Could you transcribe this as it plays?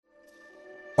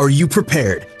Are you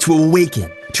prepared to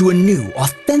awaken to a new,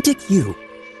 authentic you?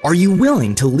 Are you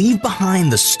willing to leave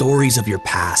behind the stories of your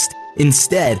past,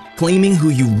 instead claiming who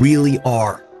you really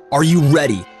are? Are you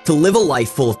ready to live a life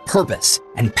full of purpose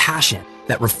and passion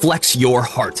that reflects your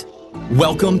heart?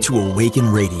 Welcome to Awaken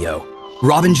Radio.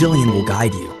 Robin Jillian will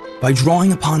guide you. By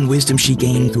drawing upon wisdom she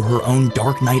gained through her own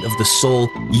dark night of the soul,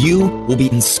 you will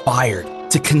be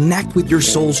inspired to connect with your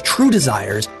soul's true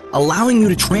desires, allowing you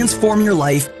to transform your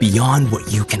life beyond what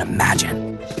you can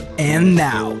imagine. And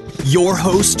now, your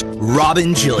host,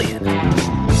 Robin Jillian.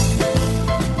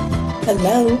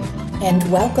 Hello, and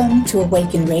welcome to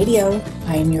Awaken Radio.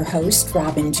 I am your host,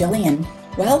 Robin Jillian.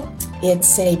 Well,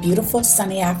 it's a beautiful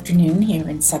sunny afternoon here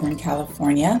in Southern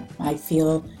California. I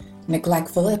feel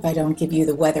neglectful if I don't give you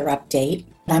the weather update.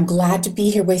 I'm glad to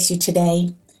be here with you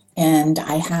today, and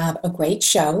I have a great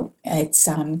show. It's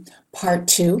part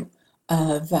 2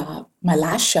 of my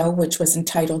last show, which was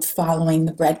entitled Following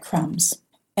the Breadcrumbs.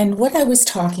 And what I was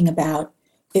talking about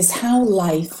is how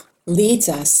life leads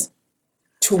us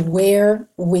to where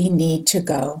we need to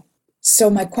go. So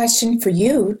my question for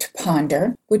you to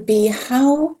ponder would be,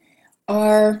 how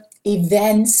are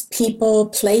events, people,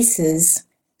 places,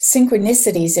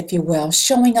 synchronicities, if you will,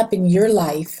 showing up in your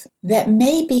life that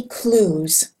may be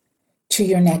clues to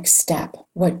your next step?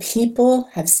 What people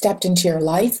have stepped into your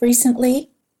life recently,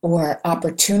 or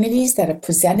opportunities that have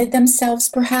presented themselves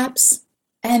perhaps,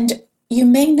 and you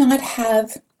may not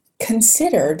have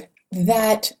considered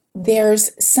that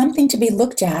there's something to be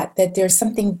looked at, that there's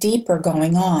something deeper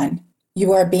going on.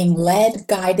 You are being led,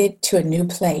 guided to a new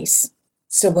place.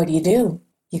 So what do?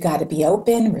 You got to be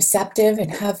open, receptive,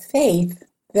 and have faith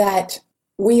that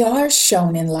we are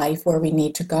shown in life where we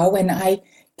need to go. And I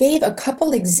gave a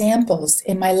couple examples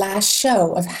in my last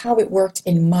show of how it worked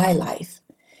in my life.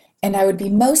 And I would be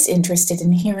most interested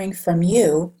in hearing from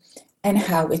you and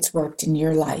how it's worked in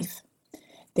your life.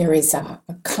 There is a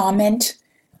comment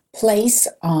place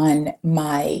on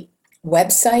my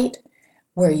website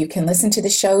where you can listen to the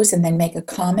shows and then make a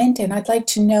comment. And I'd like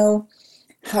to know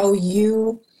how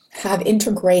you have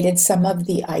integrated some of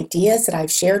the ideas that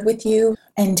I've shared with you,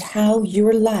 and how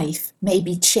your life may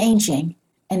be changing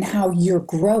and how you're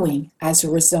growing as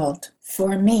a result.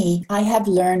 For me, I have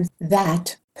learned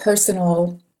that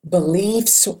personal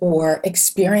beliefs or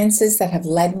experiences that have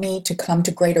led me to come to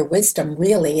greater wisdom,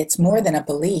 really, it's more than a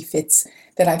belief. It's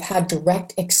that I've had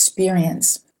direct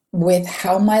experience with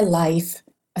how my life,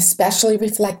 especially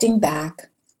reflecting back,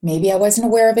 maybe I wasn't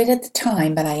aware of it at the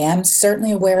time, but I am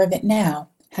certainly aware of it now,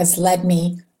 has led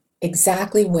me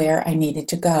exactly where I needed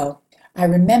to go. I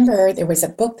remember there was a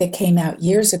book that came out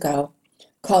years ago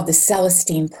called The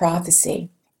Celestine Prophecy.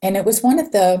 And it was one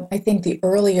of the, I think, the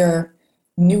earlier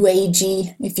New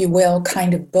Agey, if you will,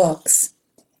 kind of books.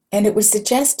 And it was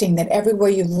suggesting that everywhere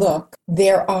you look,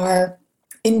 there are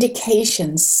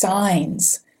indications,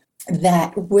 signs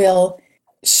that will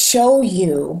show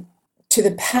you to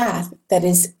the path that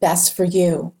is best for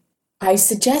you. I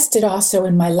suggested also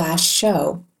in my last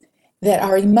show that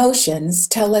our emotions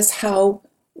tell us how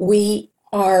we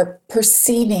are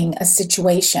perceiving a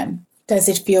situation. Does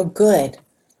it feel good?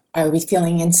 Are we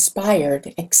feeling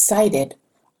inspired, excited?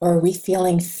 Or are we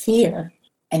feeling fear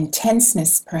and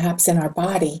tenseness perhaps in our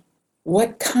body?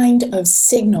 What kind of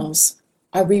signals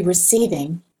are we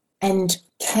receiving? And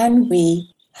can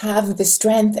we have the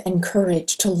strength and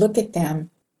courage to look at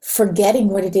them, forgetting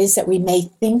what it is that we may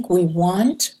think we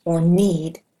want or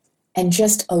need, and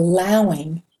just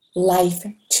allowing life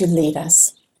to lead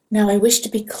us? Now, I wish to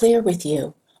be clear with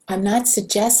you. I'm not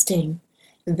suggesting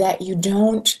that you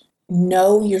don't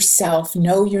know yourself,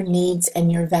 know your needs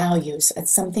and your values. It's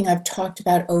something I've talked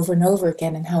about over and over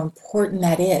again, and how important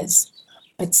that is.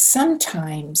 But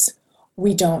sometimes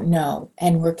we don't know,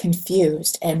 and we're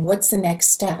confused. And what's the next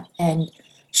step? And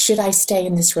should I stay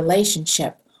in this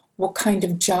relationship? What kind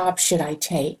of job should I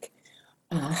take?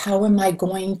 How am I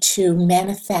going to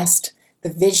manifest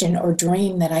the vision or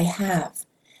dream that I have?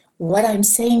 What I'm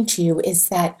saying to you is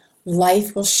that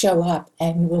life will show up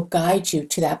and will guide you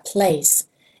to that place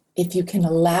if you can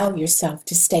allow yourself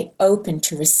to stay open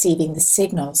to receiving the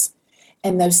signals.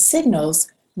 And those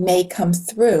signals may come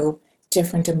through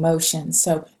different emotions.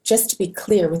 So just to be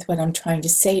clear with what I'm trying to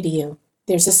say to you,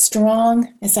 there's a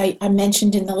strong, as I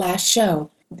mentioned in the last show,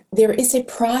 there is a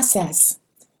process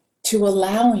to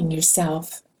allowing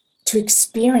yourself to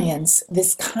experience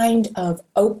this kind of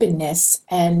openness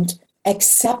and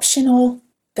exceptional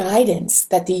guidance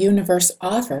that the universe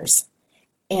offers.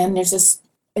 And there's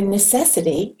a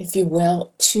necessity, if you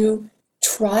will, to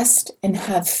trust and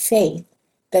have faith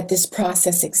that this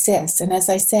process exists. And as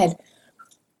I said,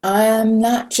 I'm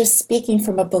not just speaking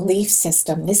from a belief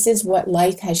system. This is what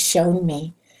life has shown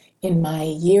me in my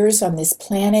years on this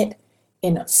planet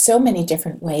in so many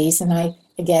different ways. And I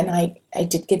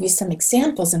did give you some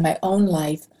examples in my own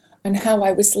life on how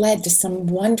I was led to some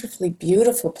wonderfully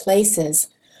beautiful places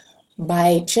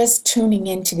by just tuning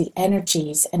into the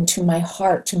energies and to my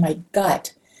heart, to my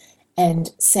gut,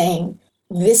 and saying,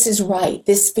 this is right,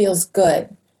 this feels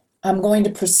good, I'm going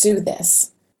to pursue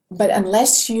this. But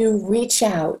unless you reach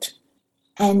out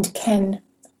and can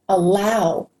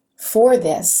allow for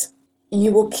this,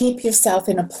 you will keep yourself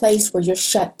in a place where you're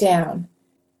shut down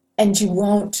and you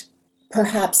won't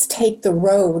perhaps take the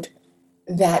road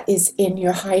that is in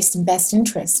your highest and best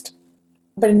interest.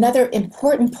 But another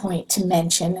important point to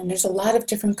mention, and there's a lot of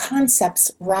different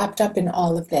concepts wrapped up in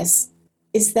all of this,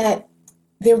 is that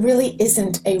there really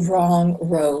isn't a wrong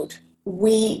road.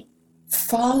 We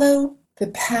follow the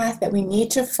path that we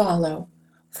need to follow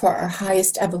for our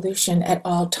highest evolution at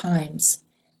all times.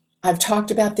 I've talked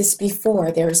about this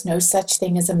before. There is no such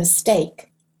thing as a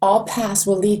mistake. All paths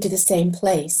will lead to the same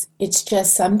place. It's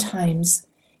just sometimes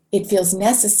it feels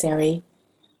necessary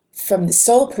from the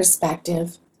soul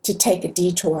perspective to take a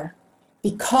detour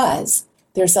because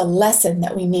there's a lesson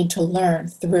that we need to learn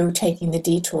through taking the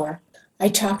detour. I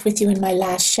talked with you in my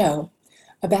last show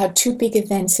about two big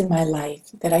events in my life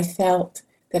that I felt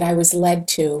that I was led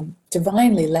to,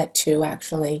 divinely led to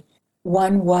actually.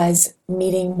 One was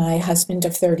meeting my husband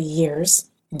of 30 years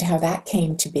and how that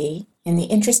came to be, and the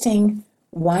interesting,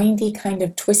 windy, kind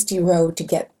of twisty road to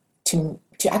get to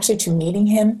meeting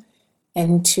him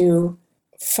and to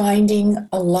finding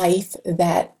a life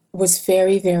that was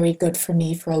very, very good for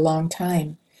me for a long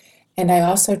time. And I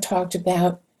also talked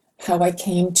about how I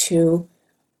came to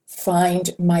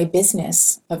find my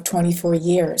business of 24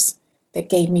 years that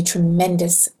gave me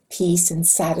tremendous peace and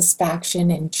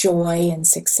satisfaction and joy and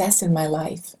success in my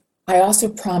life. I also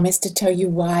promised to tell you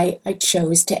why I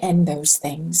chose to end those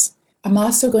things. I'm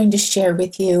also going to share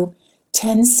with you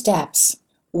 10 steps,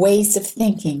 ways of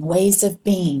thinking, ways of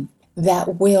being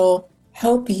that will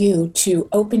help you to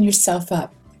open yourself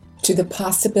up to the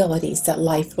possibilities that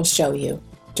life will show you.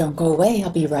 Don't go away. I'll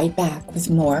be right back with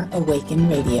more Awaken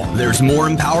Radio. There's more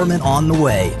empowerment on the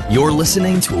way. You're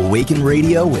listening to Awaken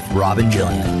Radio with Robin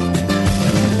Jillian.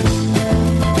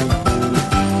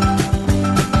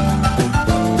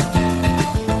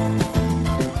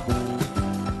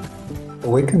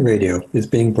 Awaken Radio is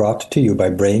being brought to you by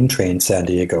Brain Train San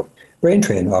Diego. Brain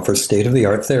Train offers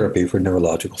state-of-the-art therapy for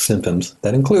neurological symptoms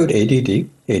that include ADD,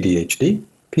 ADHD,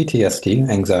 PTSD,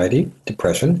 anxiety,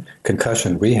 depression,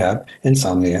 concussion rehab,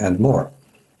 insomnia, and more.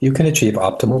 You can achieve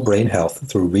optimal brain health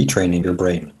through retraining your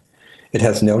brain. It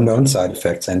has no known side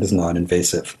effects and is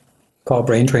non-invasive. Call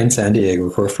Brain Train San Diego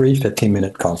for a free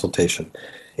 15-minute consultation.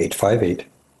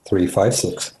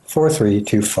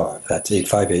 858-356-4325. That's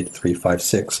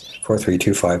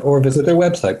 858-356-4325. Or visit their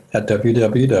website at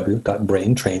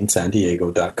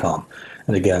www.braintrainsandiego.com.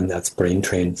 And again, that's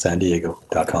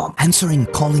braintrainsandiego.com. Answering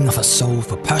the calling of her soul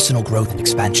for personal growth and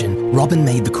expansion, Robin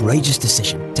made the courageous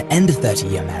decision to end a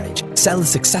 30-year marriage, sell a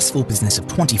successful business of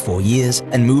 24 years,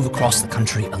 and move across the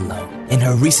country alone. In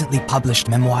her recently published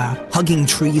memoir, Hugging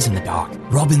Trees in the Dark,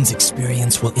 Robin's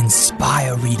experience will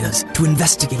inspire readers to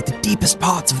investigate the deepest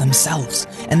parts of themselves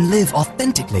and live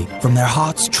authentically from their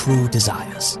heart's true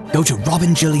desires. Go to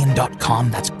robinjillian.com,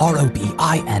 that's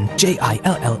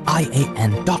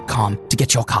ROBINJILLIAN.com to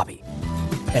get your copy.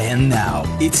 And now,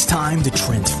 it's time to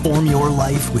transform your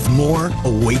life with more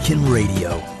Awaken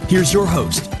Radio. Here's your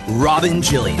host, Robin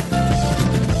Jillian.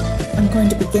 I'm going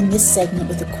to begin this segment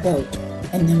with a quote,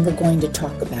 and then we're going to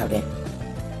talk about it.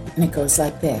 And it goes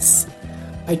like this.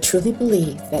 I truly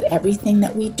believe that everything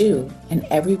that we do and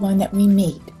everyone that we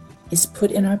meet is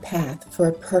put in our path for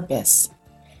a purpose.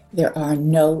 There are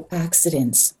no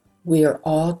accidents. We are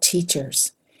all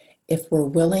teachers. If we're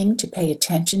willing to pay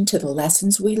attention to the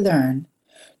lessons we learn,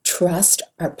 trust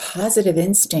our positive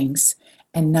instincts,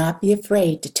 and not be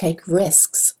afraid to take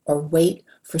risks or wait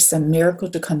for some miracle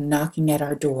to come knocking at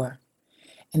our door.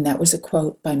 And that was a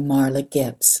quote by Marla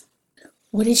Gibbs.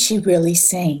 What is she really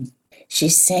saying?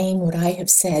 She's saying what I have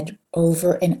said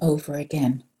over and over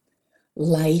again.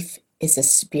 Life is a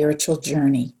spiritual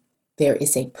journey. There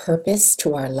is a purpose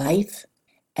to our life,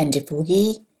 and if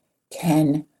we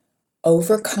can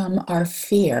overcome our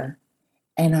fear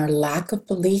and our lack of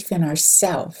belief in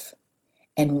ourselves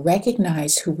and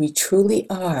recognize who we truly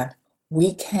are,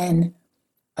 we can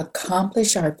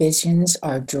accomplish our visions,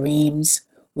 our dreams.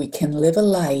 We can live a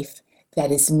life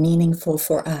that is meaningful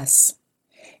for us.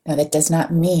 Now, that does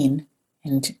not mean,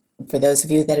 and for those of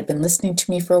you that have been listening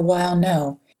to me for a while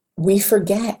know, we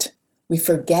forget We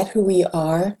forget who we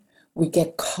are. We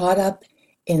get caught up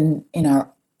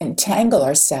entangle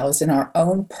ourselves in our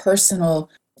own personal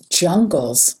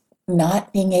jungles,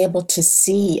 not being able to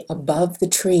see above the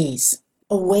trees.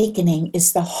 Awakening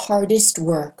is the hardest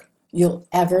work you'll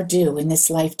ever do in this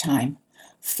lifetime.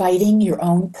 Fighting your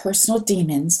own personal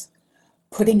demons,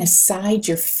 putting aside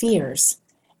your fears,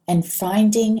 and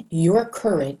finding your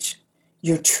courage,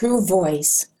 your true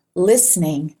voice,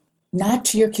 listening not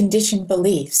to your conditioned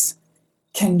beliefs,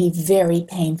 can be very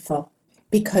painful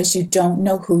because you don't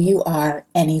know who you are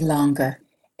any longer.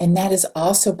 And that is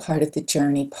also part of the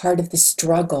journey, part of the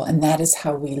struggle, and that is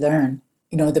how we learn.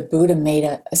 The Buddha made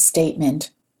a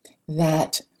statement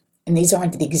that, and these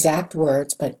aren't the exact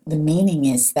words, but the meaning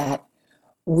is that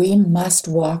we must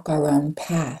walk our own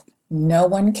path. No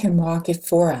one can walk it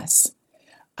for us.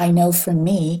 I know for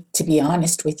me, to be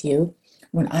honest with you,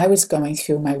 when I was going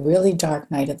through my really dark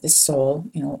night of the soul,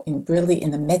 really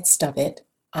in the midst of it,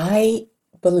 I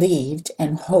believed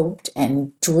and hoped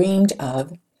and dreamed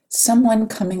of someone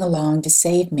coming along to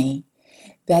save me,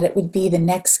 that it would be the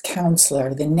next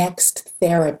counselor, the next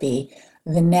therapy,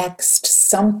 the next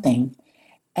something.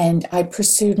 And I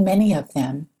pursued many of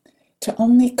them to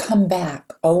only come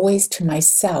back always to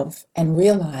myself and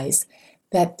realize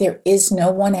that there is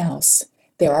no one else.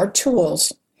 There are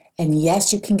tools, and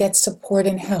yes, you can get support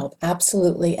and help,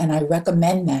 absolutely, and I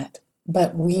recommend that.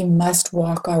 But we must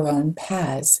walk our own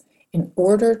paths in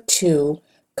order to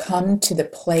come to the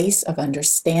place of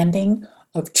understanding,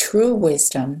 of true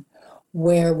wisdom,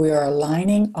 where we are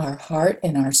aligning our heart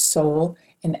and our soul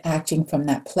and acting from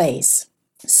that place.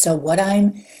 So what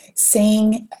I'm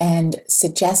saying and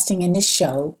suggesting in this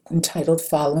show, entitled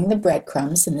Following the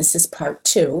Breadcrumbs, and this is part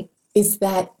 2, is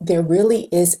that there really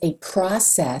is a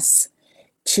process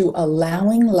to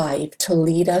allowing life to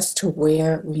lead us to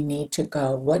where we need to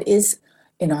go. What is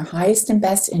in our highest and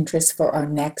best interest for our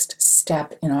next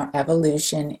step in our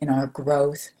evolution, in our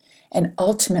growth, and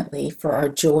ultimately for our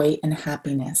joy and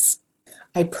happiness.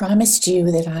 I promised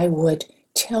you that I would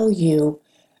tell you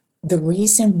the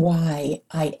reason why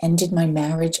I ended my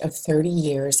marriage of 30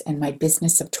 years and my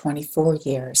business of 24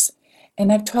 years.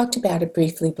 And I've talked about it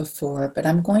briefly before, but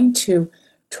I'm going to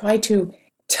try to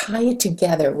tie it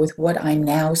together with what I'm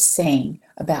now saying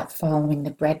about following the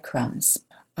breadcrumbs.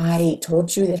 I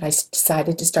told you that I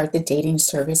decided to start the dating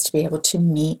service to be able to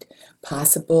meet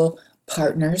possible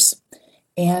partners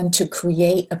and to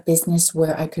create a business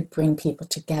where I could bring people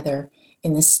together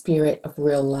in the spirit of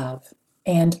real love.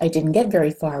 And I didn't get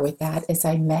very far with that, as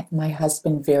I met my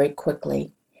husband very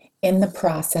quickly in the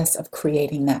process of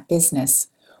creating that business,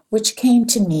 which came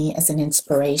to me as an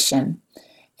inspiration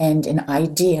and an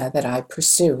idea that I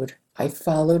pursued. I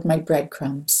followed my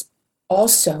breadcrumbs.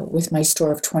 Also, with my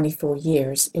store of 24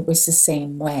 years, it was the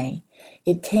same way.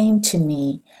 It came to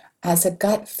me as a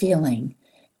gut feeling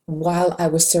while I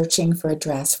was searching for a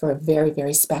dress for a very,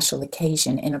 very special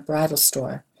occasion in a bridal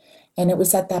store. And it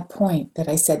was at that point that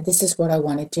I said, this is what I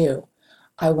want to do.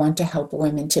 I want to help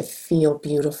women to feel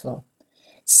beautiful.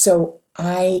 So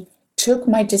I took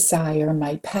my desire,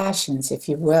 my passions, if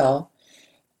you will,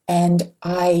 and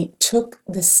I took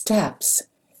the steps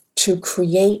to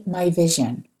create my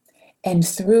vision. And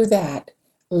through that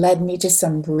led me to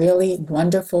some really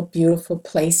wonderful, beautiful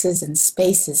places and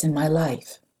spaces in my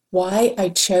life. Why I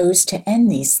chose to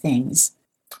end these things?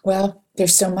 Well,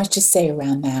 there's so much to say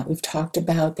around that. We've talked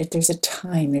about that there's a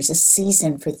time, there's a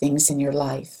season for things in your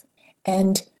life.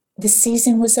 And the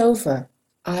season was over.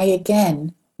 I,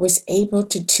 again, was able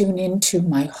to tune into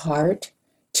my heart,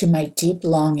 to my deep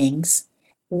longings,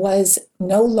 was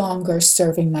no longer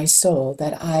serving my soul,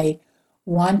 that I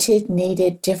wanted,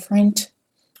 needed different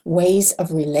ways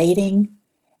of relating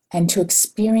and to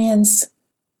experience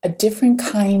a different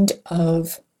kind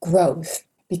of growth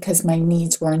because my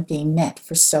needs weren't being met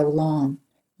for so long.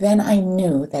 Then I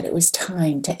knew that it was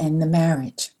time to end the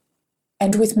marriage.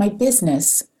 And with my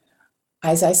business,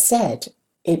 as I said,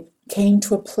 it came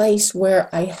to a place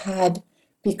where I had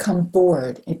become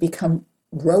bored. It become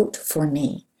rote for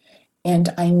me.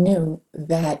 And I knew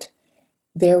that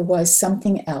there was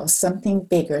something else, something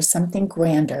bigger, something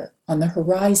grander on the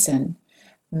horizon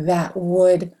that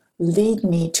would lead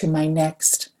me to my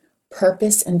next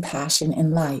purpose and passion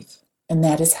in life. And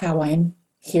that is how I'm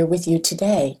here with you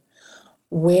today,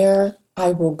 where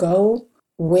I will go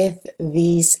with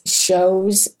these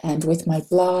shows and with my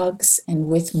blogs and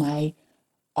with my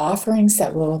offerings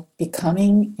that will be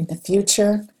coming in the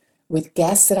future, with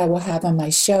guests that I will have on my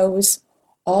shows.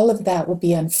 All of that will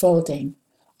be unfolding.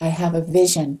 I have a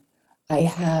vision. I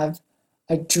have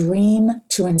a dream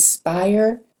to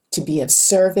inspire, to be of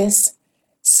service,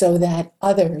 so that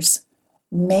others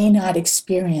may not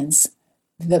experience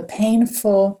the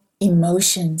painful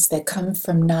emotions that come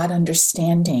from not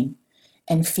understanding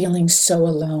and feeling so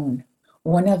alone.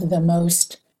 One of the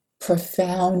most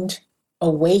profound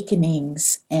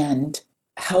awakenings and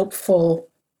helpful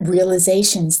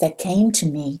realizations that came to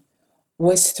me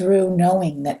was through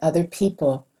knowing that other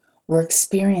people were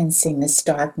experiencing this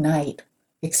dark night,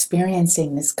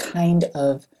 experiencing this kind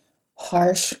of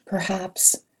harsh,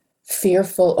 perhaps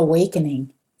fearful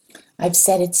awakening. I've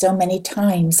said it so many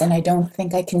times, and I don't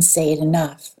think I can say it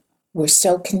enough. We're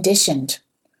so conditioned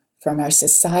from our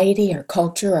society, our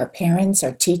culture, our parents,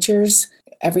 our teachers,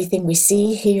 everything we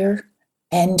see, hear,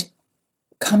 and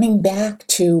coming back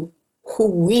to who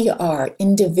we are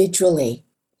individually,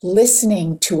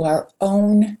 listening to our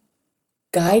own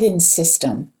guidance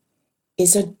system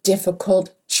is a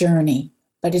difficult journey,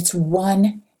 but it's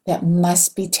one that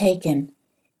must be taken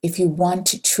if you want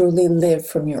to truly live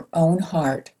from your own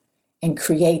heart and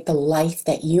create the life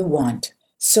that you want.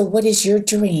 So what is your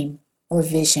dream or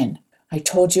vision? I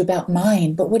told you about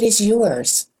mine, but what is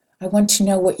yours? I want to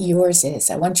know what yours is.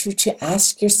 I want you to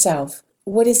ask yourself,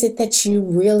 what is it that you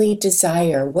really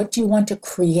desire? What do you want to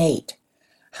create?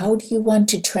 How do you want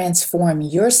to transform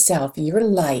yourself, your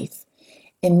life,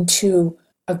 into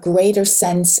a greater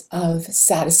sense of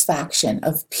satisfaction,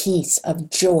 of peace, of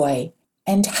joy,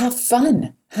 and have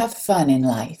fun? Have fun in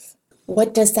life.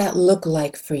 What does that look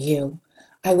like for you?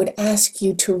 I would ask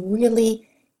you to really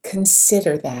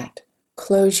consider that.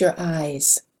 Close your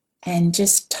eyes and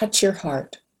just touch your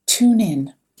heart. Tune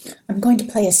in. I'm going to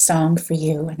play a song for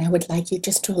you, and I would like you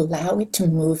just to allow it to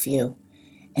move you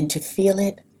and to feel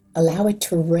it, allow it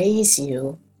to raise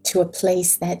you to a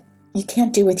place that you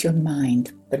can't do with your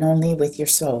mind, but only with your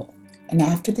soul. And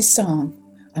after the song,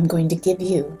 I'm going to give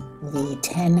you the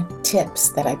 10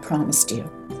 tips that I promised you.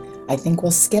 I think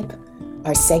we'll skip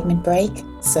our segment break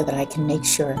so that I can make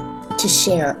sure to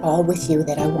share all with you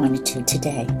that I wanted to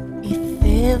today. If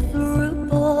ever a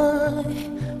boy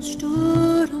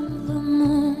stood on the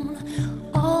moon,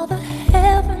 all the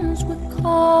heavens would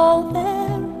call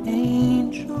their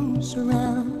angels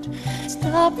around,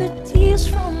 stop the tears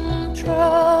from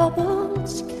troubled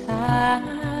skies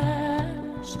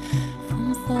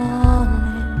from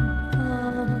falling,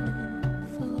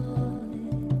 falling.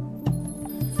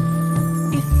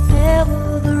 If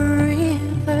ever the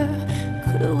river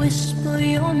could whisper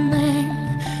your name,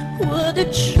 would the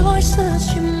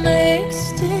choices you make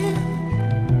still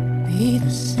be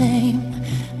the same?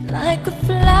 Like a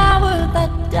flower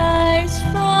that dies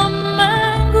from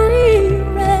angry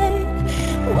rain,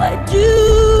 why do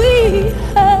we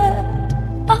hurt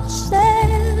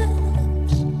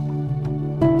ourselves?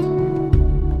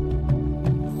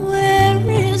 Where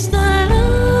is the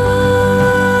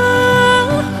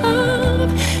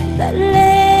love that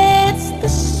lets the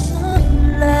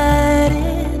sunlight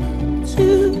into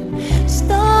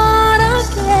start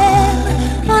again?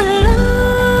 A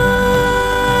love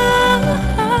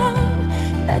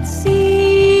that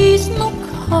sees no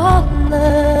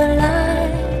color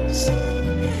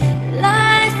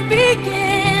lines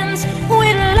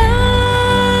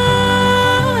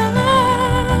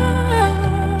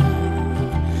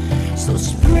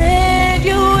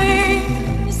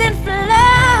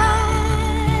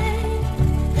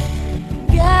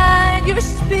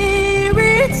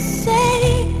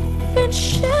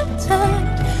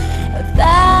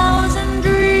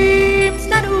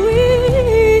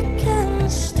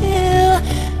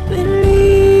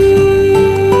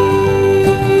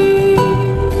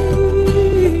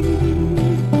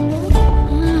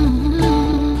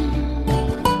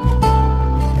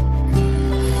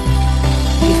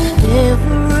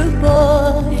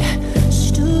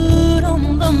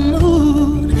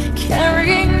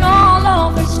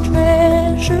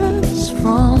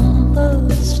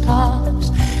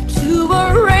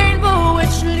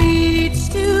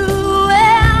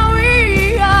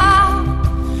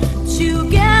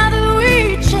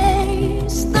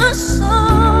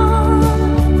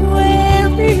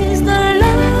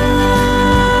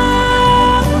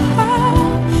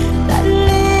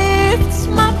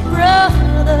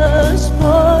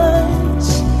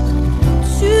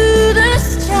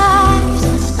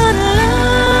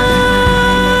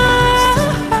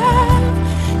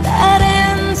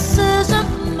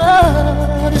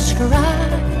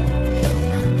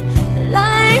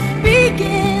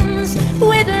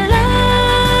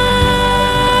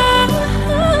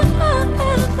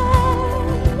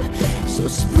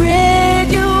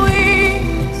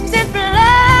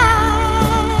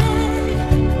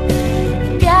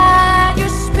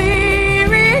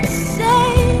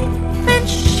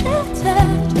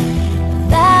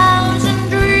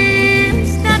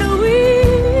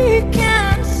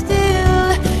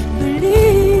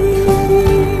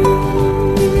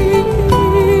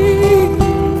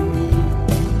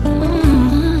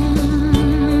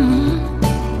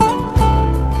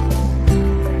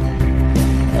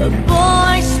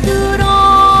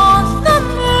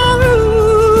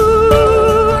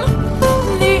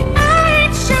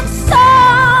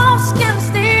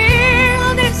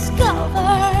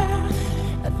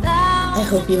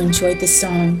hope you enjoyed the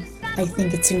song. I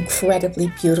think it's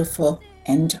incredibly beautiful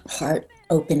and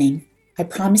heart-opening. I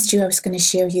promised you I was going to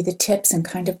share you the tips and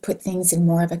kind of put things in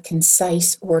more of a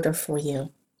concise order for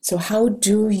you. So how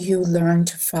do you learn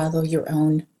to follow your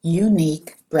own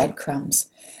unique breadcrumbs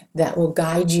that will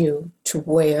guide you to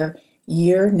where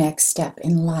your next step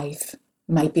in life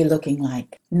might be looking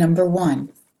like? Number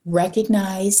 1,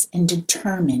 recognize and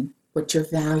determine what your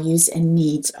values and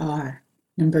needs are.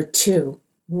 Number 2,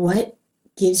 what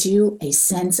gives you a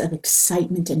sense of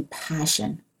excitement and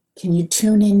passion? Can you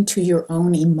tune into your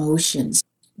own emotions?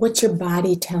 What's your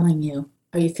body telling you?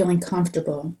 Are you feeling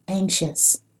comfortable,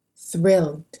 anxious,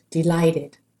 thrilled,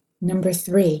 delighted? Number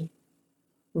 3,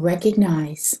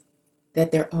 recognize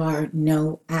that there are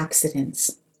no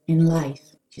accidents in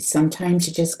life. Sometimes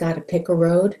you just got to pick a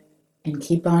road and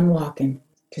keep on walking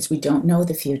because we don't know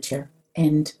the future.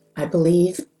 And I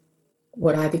believe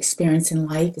what I've experienced in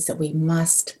life is that we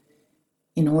must,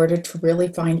 in order to really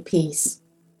find peace,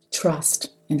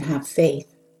 trust and have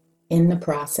faith in the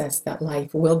process that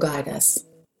life will guide us.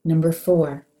 Number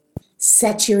 4,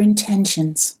 set your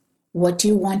intentions. What do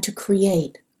you want to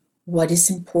create? What is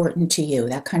important to you?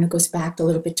 That kind of goes back a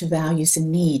little bit to values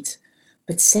and needs.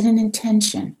 But set an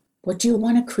intention. What do you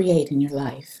want to create in your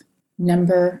life?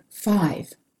 Number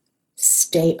 5,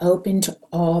 stay open to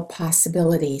all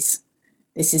possibilities.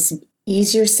 This is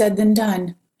easier said than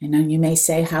done. And you may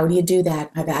say, how do you do that?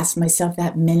 I've asked myself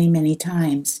that many, many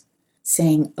times,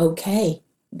 saying, okay,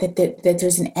 that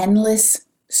there's an endless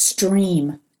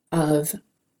stream of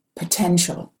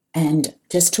potential, and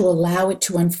just to allow it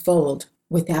to unfold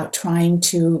without trying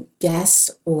to guess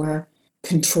or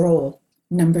control.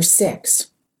 Number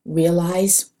 6,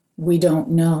 realize we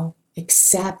don't know,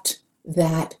 accept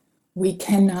that we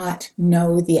cannot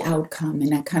know the outcome.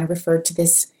 And I kind of referred to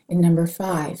this in number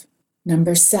 5.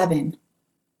 Number 7,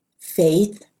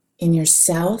 faith in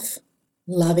yourself,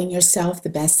 loving yourself the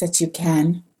best that you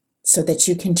can so that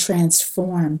you can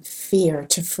transform fear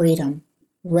to freedom.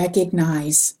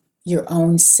 Recognize your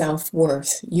own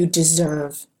self-worth. You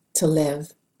deserve to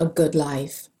live a good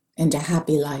life and a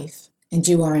happy life, and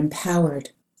you are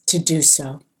empowered to do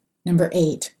so. Number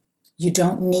 8, you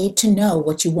don't need to know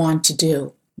what you want to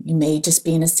do. You may just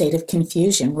be in a state of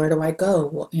confusion. Where do I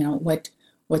go?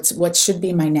 What should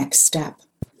be my next step?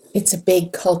 It's a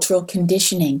big cultural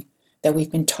conditioning that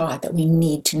we've been taught that we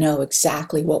need to know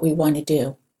exactly what we want to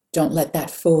do. Don't let that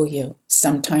fool you.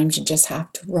 Sometimes you just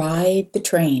have to ride the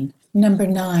train. Number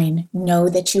 9, know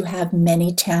that you have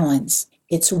many talents.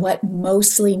 It's what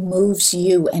mostly moves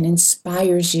you and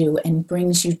inspires you and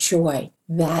brings you joy.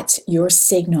 That's your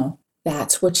signal.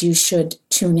 That's what you should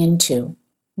tune into.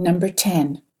 Number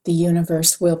 10, the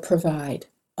universe will provide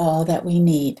all that we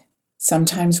need.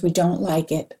 Sometimes we don't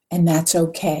like it, and that's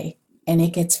okay. And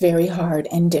it gets very hard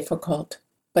and difficult.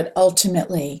 But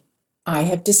ultimately, I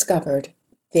have discovered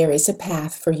there is a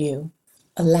path for you,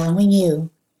 allowing you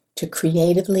to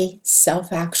creatively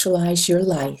self-actualize your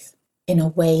life in a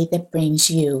way that brings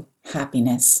you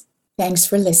happiness. Thanks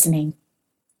for listening.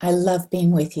 I love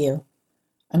being with you.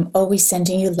 I'm always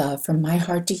sending you love from my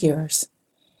heart to yours.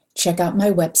 Check out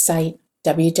my website,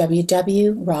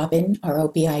 www.robin.com,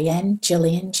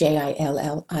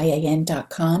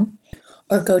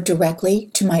 or go directly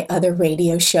to my other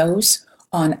radio shows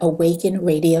on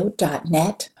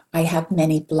awakenradio.net. I have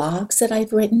many blogs that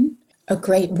I've written, a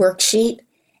great worksheet,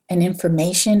 and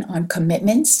information on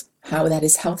commitments, how that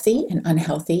is healthy and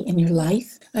unhealthy in your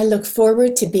life. I look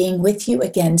forward to being with you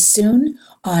again soon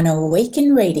on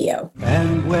Awaken Radio.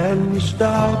 And when you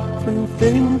stop and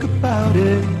think about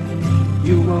it,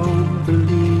 you won't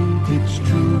believe it's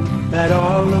true, that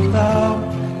all the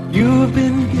love you've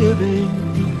been giving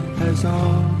has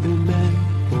all been meant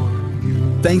for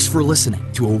you. Thanks for listening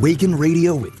to Awaken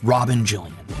Radio with Robin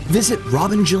Jillian. Visit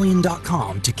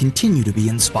robinjillian.com to continue to be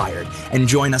inspired, and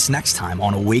join us next time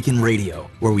on Awaken Radio,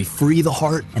 where we free the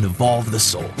heart and evolve the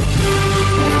soul.